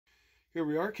Here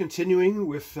we are continuing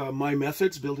with my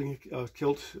methods, building a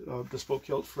kilt, bespoke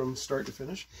kilt from start to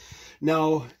finish.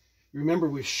 Now, remember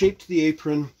we've shaped the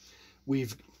apron,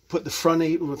 we've put the front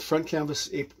apron with front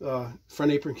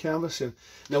apron canvas in.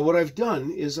 Now what I've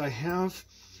done is I have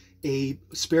a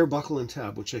spare buckle and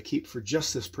tab, which I keep for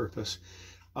just this purpose,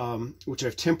 which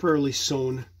I've temporarily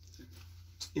sewn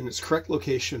in its correct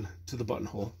location to the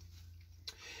buttonhole,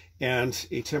 and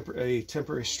a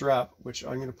temporary strap, which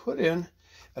I'm going to put in.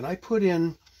 And I put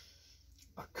in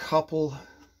a couple,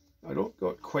 I don't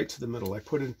go quite to the middle, I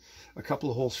put in a couple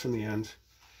of holes from the end,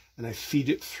 and I feed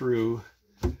it through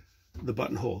the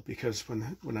buttonhole, because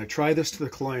when I try this to the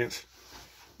client,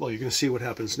 well, you're going to see what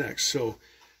happens next. So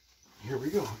here we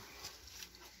go.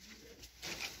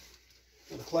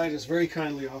 And the client has very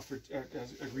kindly offered,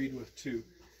 agreed with to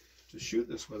shoot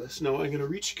this with us. Now I'm going to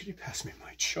reach, could you pass me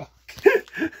my chalk?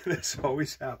 This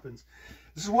always happens.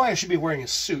 This is why I should be wearing a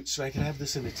suit, so I can have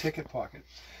this in the ticket pocket.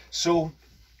 So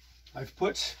I've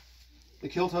put the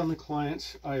kilt on the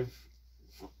client. I've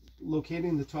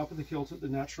locating the top of the kilt at the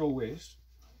natural waist.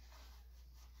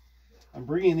 I'm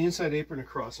bringing the inside apron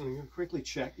across, and I'm going to quickly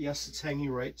check. Yes, it's hanging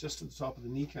right just to the top of the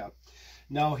kneecap.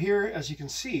 Now here, as you can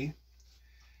see,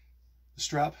 the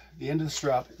strap, the end of the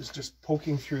strap is just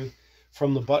poking through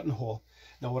from the buttonhole.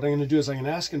 Now what I'm going to do is I'm going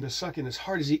to ask him to suck in as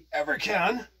hard as he ever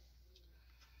can.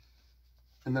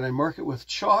 And then I mark it with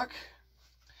chalk.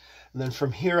 And then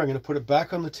from here, I'm going to put it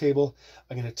back on the table.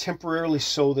 I'm going to temporarily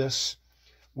sew this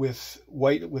with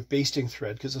basting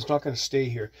thread, because it's not going to stay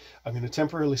here. I'm going to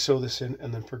temporarily sew this in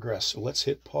and then progress. So let's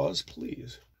hit pause,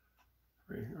 please.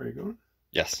 Are you going?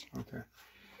 Yes. Okay.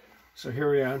 So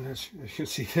here we are. As you can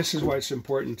see, this is why it's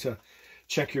important to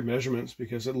check your measurements,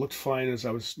 because it looked fine as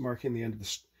I was marking the end of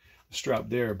the strap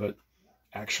there, but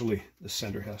actually the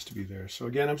center has to be there. So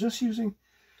again, I'm just using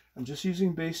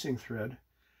basting thread.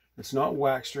 It's not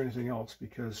waxed or anything else,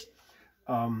 because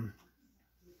I'm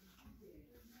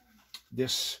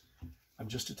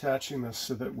just attaching this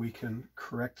so that we can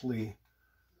correctly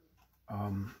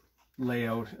lay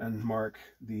out and mark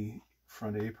the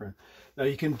front apron. Now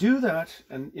you can do that,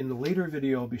 and in the later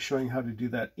video I'll be showing how to do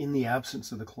that in the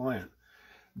absence of the client.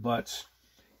 But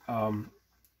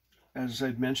as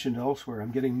I'd mentioned elsewhere,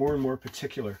 I'm getting more and more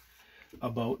particular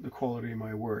about the quality of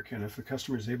my work, and if the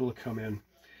customer is able to come in,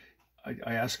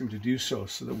 I ask them to do so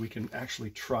that we can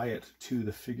actually try it to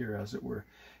the figure, as it were.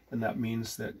 And that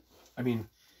means that, I mean,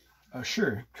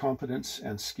 sure, competence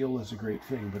and skill is a great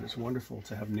thing, but it's wonderful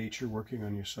to have nature working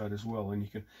on your side as well, and you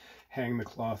can hang the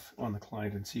cloth on the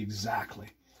client and see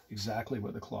exactly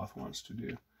what the cloth wants to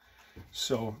do.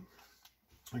 So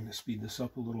I'm going to speed this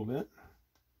up a little bit.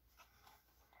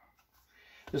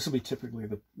 This will be typically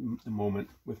the moment,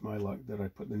 with my luck, that I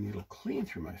put the needle clean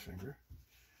through my finger.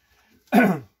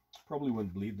 Probably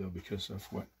wouldn't bleed though, because of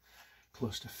what,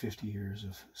 close to 50 years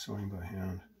of sewing by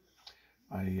hand.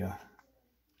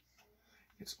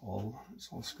 It's all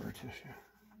scar tissue.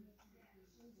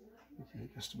 Okay,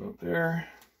 just about there.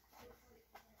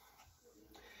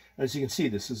 As you can see,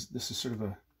 this is sort of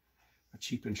a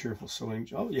cheap and cheerful sewing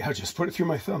job. Oh yeah, just put it through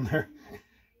my thumb there.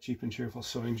 Cheap and cheerful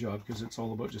sewing job, because it's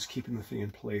all about just keeping the thing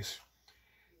in place.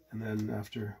 And then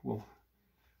after, we'll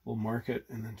mark it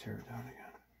and then tear it down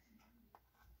again.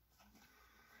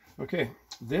 Okay,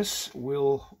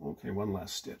 okay, one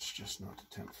last stitch, just not to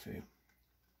tempt fate.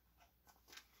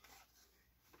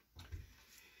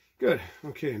 Good.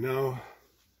 Okay, now,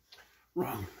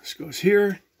 wrong. This goes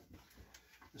here.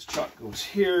 This chalk goes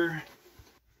here.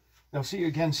 Now see,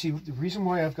 the reason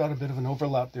why I've got a bit of an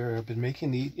overlap there, I've been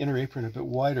making the inner apron a bit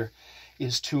wider,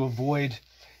 is to avoid,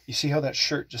 you see how that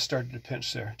shirt just started to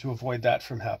pinch there, to avoid that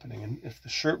from happening. And if the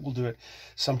shirt will do it,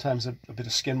 sometimes a bit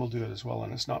of skin will do it as well,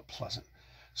 and it's not pleasant.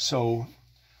 So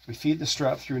we feed the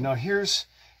strap through. Now here's,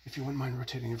 if you wouldn't mind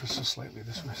rotating ever so slightly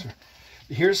this way, sir.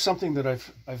 Here's something that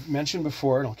I've mentioned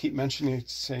before, and I'll keep mentioning it,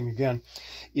 saying again,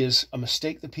 is a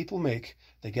mistake that people make.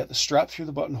 They get the strap through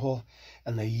the buttonhole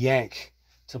and they yank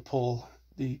to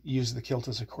use the kilt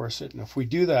as a corset. And if we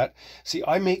do that, see,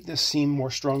 I make this seam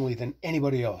more strongly than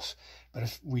anybody else, but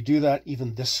if we do that,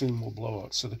 even this seam will blow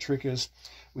out. So the trick is,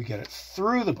 we get it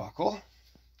through the buckle,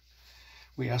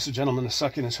 we ask the gentleman to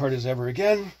suck in as hard as ever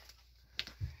again,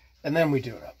 and then we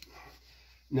do it up.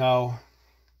 Now,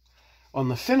 on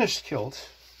the finished kilt,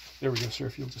 there we go, sir,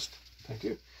 if you'll just, thank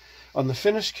you. On the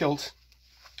finished kilt,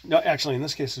 no, actually in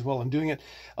this case as well, I'm doing it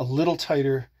a little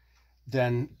tighter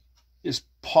than is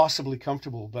possibly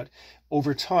comfortable, but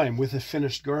over time, with a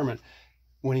finished garment,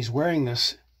 when he's wearing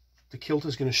this, the kilt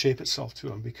is going to shape itself to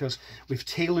him, because we've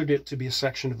tailored it to be a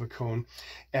section of a cone.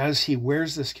 As he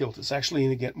wears this kilt, it's actually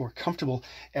going to get more comfortable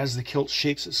as the kilt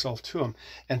shapes itself to him.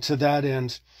 And to that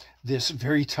end, this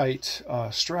very tight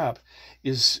strap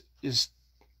is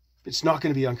it's not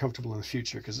going to be uncomfortable in the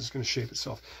future, because it's going to shape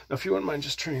itself. Now, if you wouldn't mind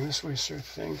just turning this way, sir.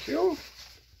 Thank you.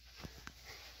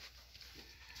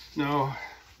 Now,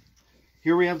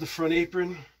 here we have the front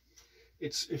apron.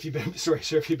 It's, if you bend, sorry,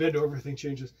 sir, if you bend over, everything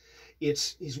changes.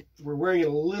 We're wearing it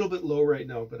a little bit low right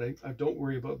now, but I don't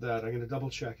worry about that. I'm going to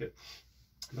double check it.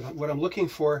 But what I'm looking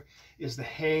for is the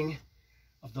hang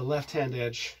of the left-hand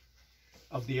edge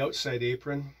of the outside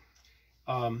apron.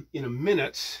 In a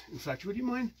minute, in fact, would you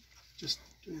mind just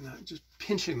doing that, just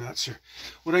pinching that, sir?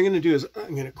 What I'm going to do is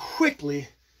I'm going to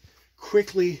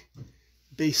quickly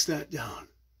baste that down.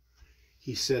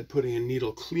 He said, putting a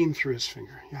needle clean through his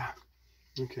finger. Yeah,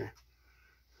 okay.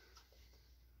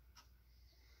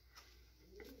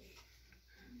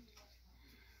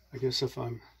 I guess if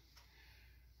I'm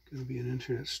going to be an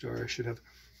internet star, I should have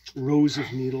rows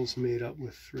of needles made up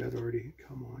with thread already.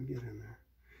 Come on, get in there.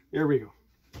 There we go.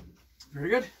 Very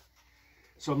good.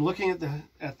 So I'm looking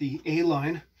at the A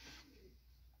line,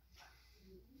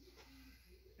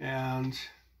 and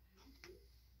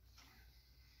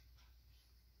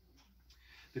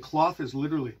the cloth is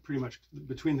literally pretty much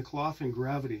between the cloth and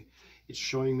gravity. It's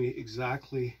showing me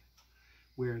exactly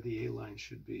where the A line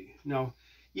should be. Now,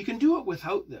 you can do it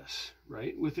without this,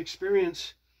 right? With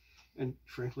experience, and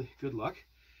frankly, good luck,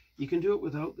 you can do it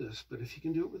without this. But if you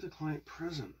can do it with the client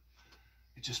present,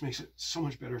 it just makes it so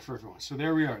much better for everyone. So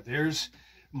there we are. There's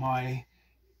my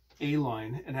A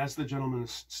line. And as the gentleman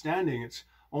is standing, it's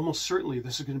almost certainly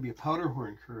this is going to be a powder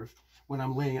horn curve when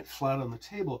I'm laying it flat on the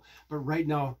table. But right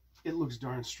now, it looks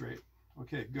darn straight.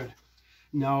 Okay, good.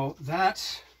 Now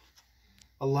that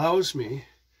allows me,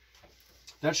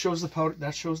 that shows the powder,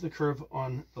 that shows the curve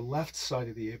on the left side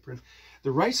of the apron.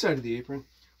 The right side of the apron,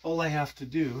 all I have to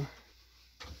do,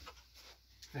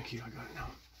 thank you, I got it now,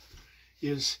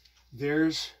 is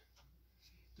there's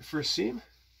the first seam.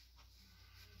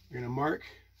 You're going to mark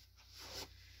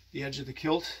the edge of the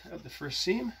kilt at the first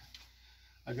seam.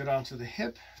 I go down to the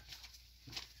hip.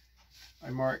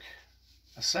 I mark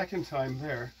a second time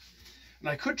there. And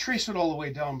I could trace it all the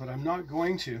way down, but I'm not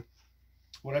going to.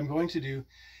 What I'm going to do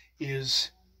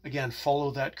is, again,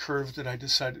 follow that curve that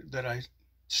I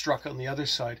struck on the other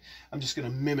side. I'm just going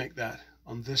to mimic that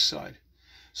on this side.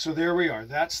 So there we are.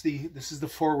 This is the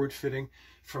forward fitting.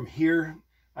 From here,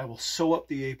 I will sew up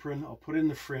the apron. I'll put in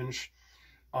the fringe.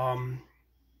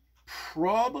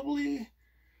 Probably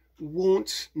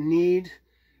won't need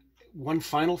one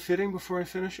final fitting before I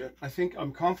finish it. I think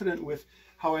I'm confident with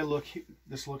how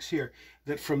this looks here,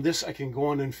 that from this I can go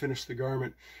on and finish the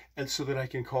garment, and so that I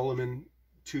can call them in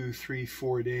 2, 3,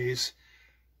 4 days,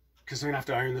 because I'm gonna have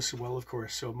to iron this as well, of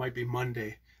course. So it might be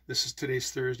Monday.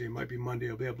 Today's Thursday. It might be Monday.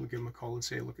 I'll be able to give him a call and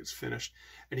say, look, it's finished,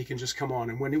 and he can just come on.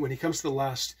 And when he comes to the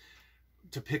last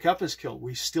to pick up his kilt,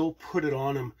 we still put it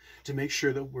on him to make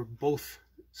sure that we're both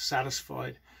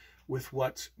satisfied with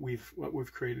what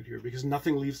we've created here, because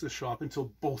nothing leaves the shop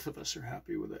until both of us are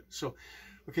happy with it. So,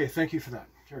 okay, thank you for that.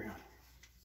 Carry on.